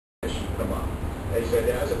come up. They said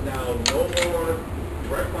as of now, no more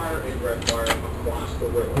direct fire, indirect fire across the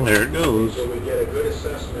river. There it goes. So we get a good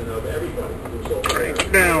assessment of everybody who's over there.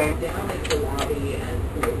 Right down. Down into the lobby, and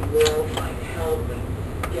we all might help and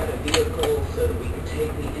get a vehicle so that we can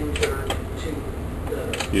take the injured to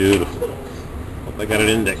the Beautiful. hospitals. Hope I got it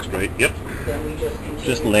indexed right. Yep. Then we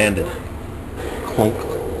Just landed. Clunk.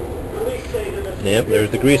 Yep, there's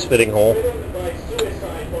the grease fitting hole.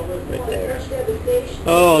 Right there.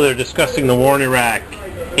 Oh, they're discussing the war in Iraq.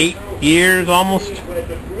 8 years almost.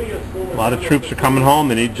 A lot of troops are coming home.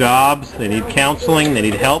 They need jobs. They need counseling. They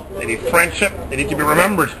need help. They need friendship. They need to be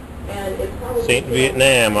remembered. St.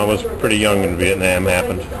 Vietnam. I was pretty young when Vietnam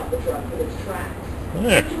happened.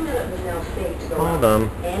 There. All done.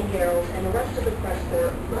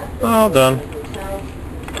 All done.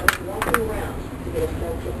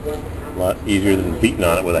 A lot easier than beating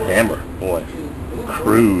on it with a hammer. Boy.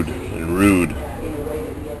 Crude and rude.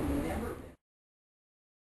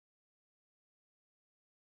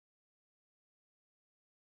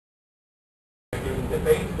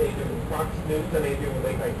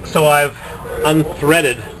 So I've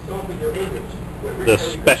unthreaded the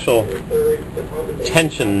special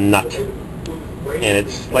tension nut, and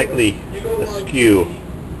it's slightly askew,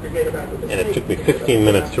 and it took me 15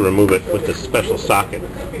 minutes to remove it with the special socket.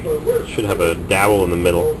 It should have a dowel in the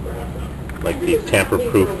middle, like the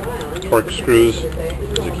tamper-proof torque screws,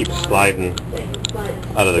 because it keeps sliding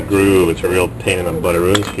out of the groove. It's a real pain in the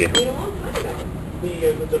butteroonski.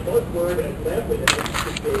 The buzzword and method is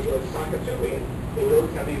Sakatui. They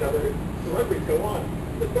always have these other celebrities go on.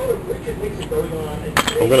 The photo of Richard Nixon going on.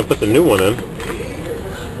 I'm going to put the new one in.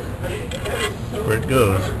 Where it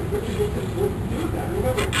goes.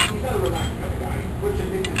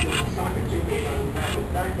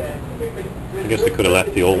 I guess they could have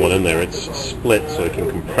left the old one in there. It's split so it can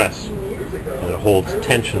compress, and it holds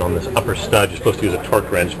tension on this upper stud. You're supposed to use a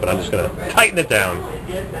torque wrench, but I'm just going to tighten it down.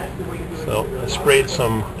 So I sprayed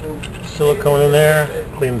some silicone in there,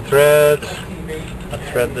 cleaned threads. I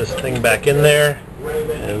thread this thing back in there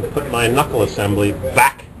and put my knuckle assembly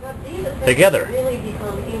back together.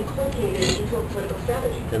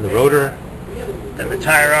 And the rotor and the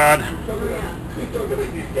tie rod.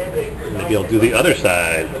 Maybe I'll do the other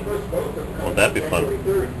side. Won't that be fun?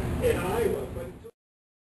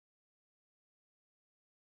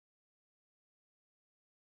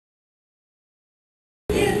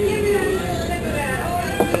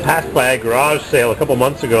 I passed by a garage sale a couple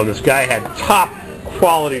months ago, and this guy had top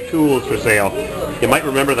quality tools for sale. You might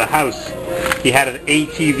remember the house. He had an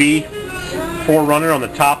ATV 4Runner on the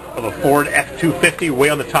top of a Ford F-250 way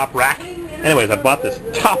on the top rack. Anyways, I bought this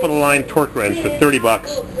top-of-the-line torque wrench for 30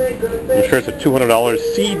 bucks. I'm sure it's a $200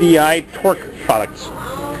 CDI torque products.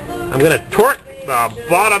 I'm going to torque the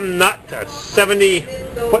bottom nut to 70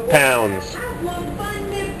 foot-pounds.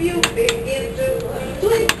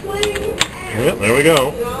 Yep, there we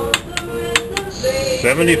go.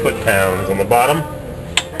 70 foot-pounds on the bottom.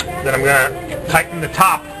 Then I'm going to tighten the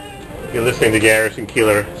top. You're listening to Garrison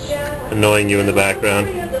Keillor annoying you in the background.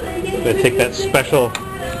 I'm going to take that special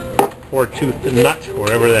 4-toothed nut,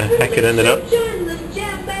 wherever the heck it ended up.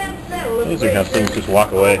 These are how things just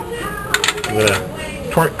walk away. I'm going to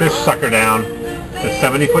torque this sucker down to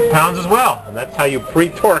 70 foot-pounds as well. And that's how you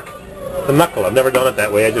pre-torque the knuckle. I've never done it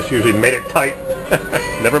that way. I just usually made it tight.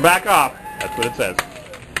 Never back off. That's what it says.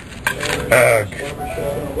 Ugh.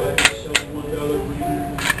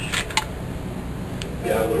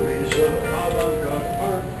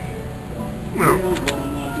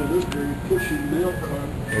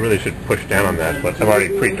 I really should push down on that, but I've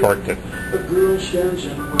already pre-torqued it.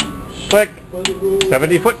 Click!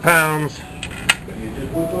 70 foot-pounds.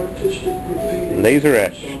 Laser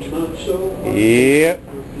etched. Yep.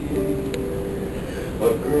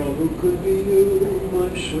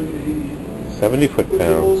 70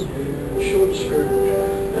 foot-pounds.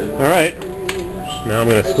 Alright. Now I'm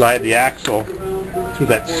going to slide the axle through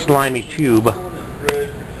that slimy tube. I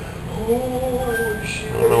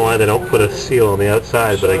don't know why they don't put a seal on the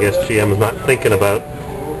outside, but I guess GM's not thinking about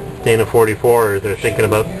Dana 44, they're thinking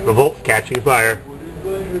about the Volt catching fire.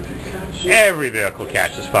 Every vehicle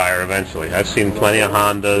catches fire eventually. I've seen plenty of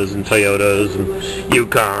Hondas and Toyotas and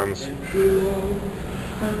Yukons.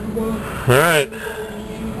 Alright,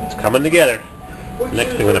 it's coming together.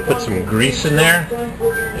 Next I'm going to put some grease in there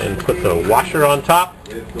and put the washer on top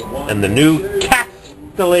and the new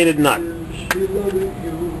castellated nut.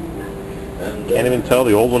 Can't even tell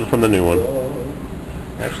the old one from the new one.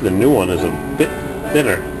 Actually, the new one is a bit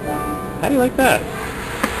thinner. How do you like that?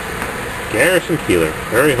 Garrison Keillor,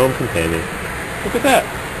 very home companion. Look at that.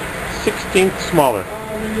 1/16 smaller.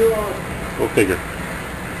 Go figure.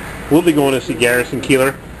 we'll be going to see Garrison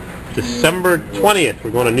Keillor December 20th. We're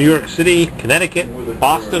going to New York City, Connecticut,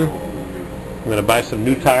 Boston. I'm going to buy some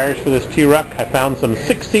new tires for this T-Ruck. I found some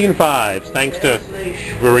 16.5s thanks to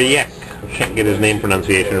Vriek. I can't get his name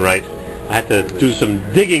pronunciation right. I had to do some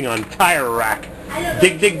digging on Tire Rack.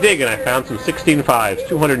 Dig, and I found some 16.5s.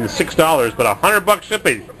 $206, but $100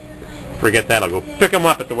 shipping. Forget that. I'll go pick them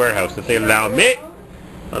up at the warehouse if they allow me.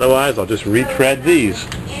 Otherwise, I'll just retread these.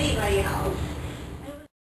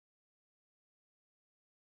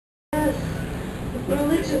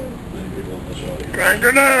 Crank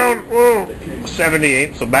her down. Whoa. 70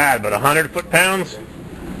 ain't so bad, but 100 foot-pounds.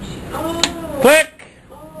 Click.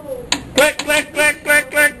 Click, click, click,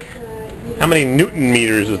 click, click. How many Newton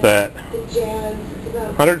meters is that?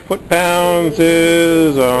 100 foot-pounds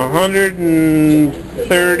is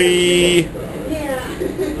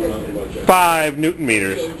 135 Newton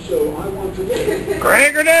meters.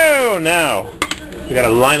 Crank her down now. We gotta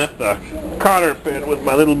line up the cotter pin with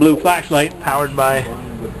my little blue flashlight powered by...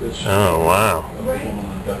 Oh, wow.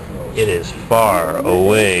 It is far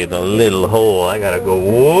away, the little hole. I gotta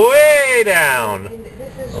go way down.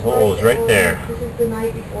 The hole is right there. This is the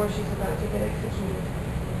night before she's about to get executed.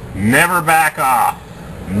 Never back off.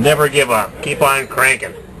 Never give up. Keep on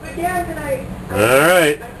cranking. But yeah, tonight. All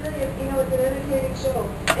right. I tell you, it's an entertaining show.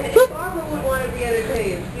 And Barbara would want to be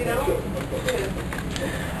entertained, you know?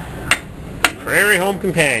 Prairie Home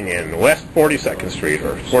Companion, West 42nd Street,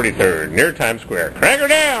 or 43rd, near Times Square. Crank her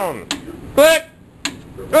down! Click!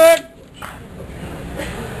 Click!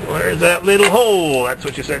 Where's that little hole? That's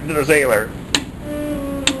what you said to the sailor.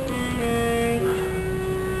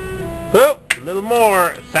 Oh, a little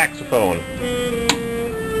more saxophone.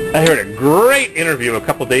 I heard a great interview a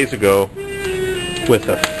couple days ago with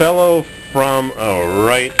a fellow from,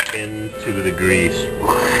 right into the grease.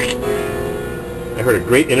 I heard a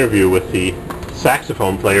great interview with the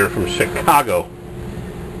saxophone player from Chicago.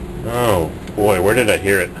 Oh boy, where did I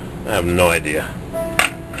hear it? I have no idea.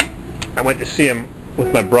 I went to see him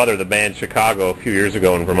with my brother, the band Chicago, a few years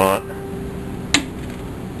ago in Vermont.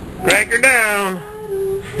 Crank her down!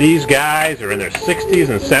 These guys are in their 60s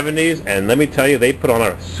and 70s, and let me tell you, they put on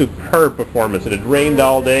a superb performance. It had rained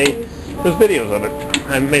all day. There's videos of it.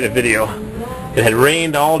 I made a video. It had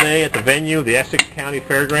rained all day at the venue, the Essex County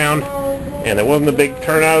Fairground, and there wasn't a big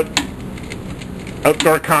turnout.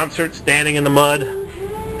 Outdoor concert, standing in the mud,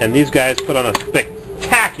 and these guys put on a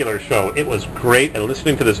spectacular show. It was great, and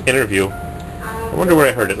listening to this interview, I wonder where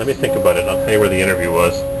I heard it. Let me think about it. I'll tell you where the interview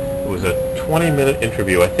was. It was a 20-minute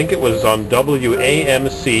interview. I think it was on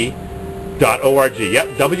WAMC.org. Yep,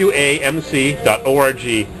 WAMC.org.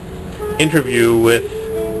 Interview with,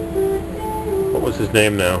 what was his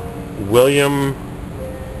name now? William,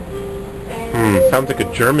 sounds like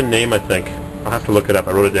a German name, I think. I'll have to look it up.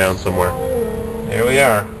 I wrote it down somewhere. Here we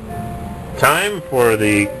are. Time for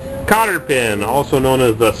the cotter pin, also known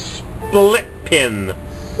as the split pin.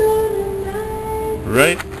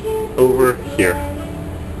 Right over here.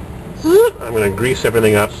 I'm going to grease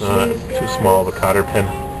everything up. Too small, the cotter pin.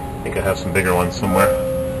 I think I have some bigger ones somewhere.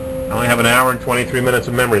 I only have an hour and 23 minutes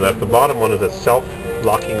of memory left. The bottom one is a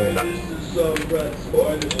self-locking nut.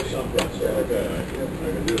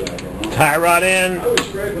 Tie rod in.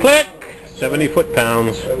 Click. 70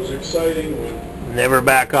 foot-pounds. Never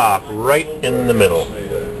back off. Right in the middle.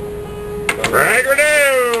 Drag her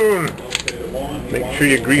down. Make sure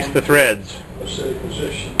you grease the threads.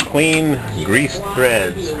 Clean, greased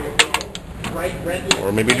threads.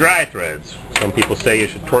 Or maybe dry threads. Some people say you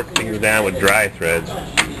should torque things down with dry threads.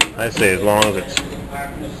 I say as long as it's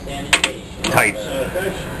tight.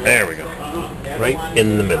 There we go. Right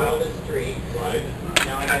in the middle.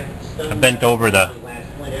 I bent over the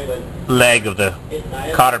leg of the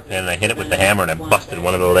cotter pin. I hit it with the hammer and I busted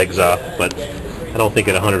one of the legs off, but I don't think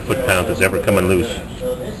at 100 foot-pounds it's ever coming loose.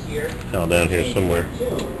 Fell down here somewhere.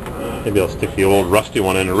 Maybe I'll stick the old rusty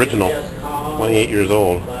one in, original, 28 years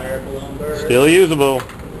old. Still usable.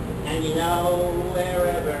 Maybe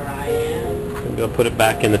I'll put it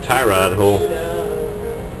back in the tie rod hole.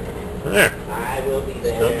 There.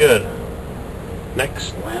 Still good.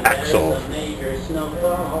 Next, axle.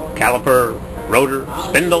 Caliper, rotor,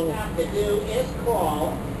 spindle.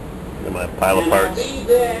 And my pile of parts.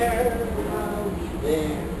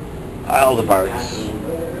 Piles of parts.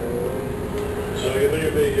 So you think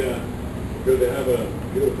it'd be good to have a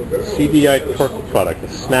beautiful girl? CDI torque product, a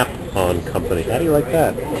Snap-on company. How do you like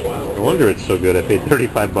that? No wonder it's so good. I paid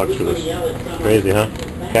 $35 for this. Crazy, huh?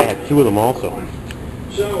 Guy had two of them also.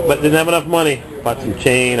 But didn't have enough money. Bought some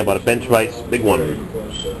chain, I bought a bench vise, big one.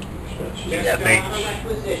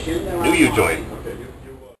 FH. Knew you enjoyed it.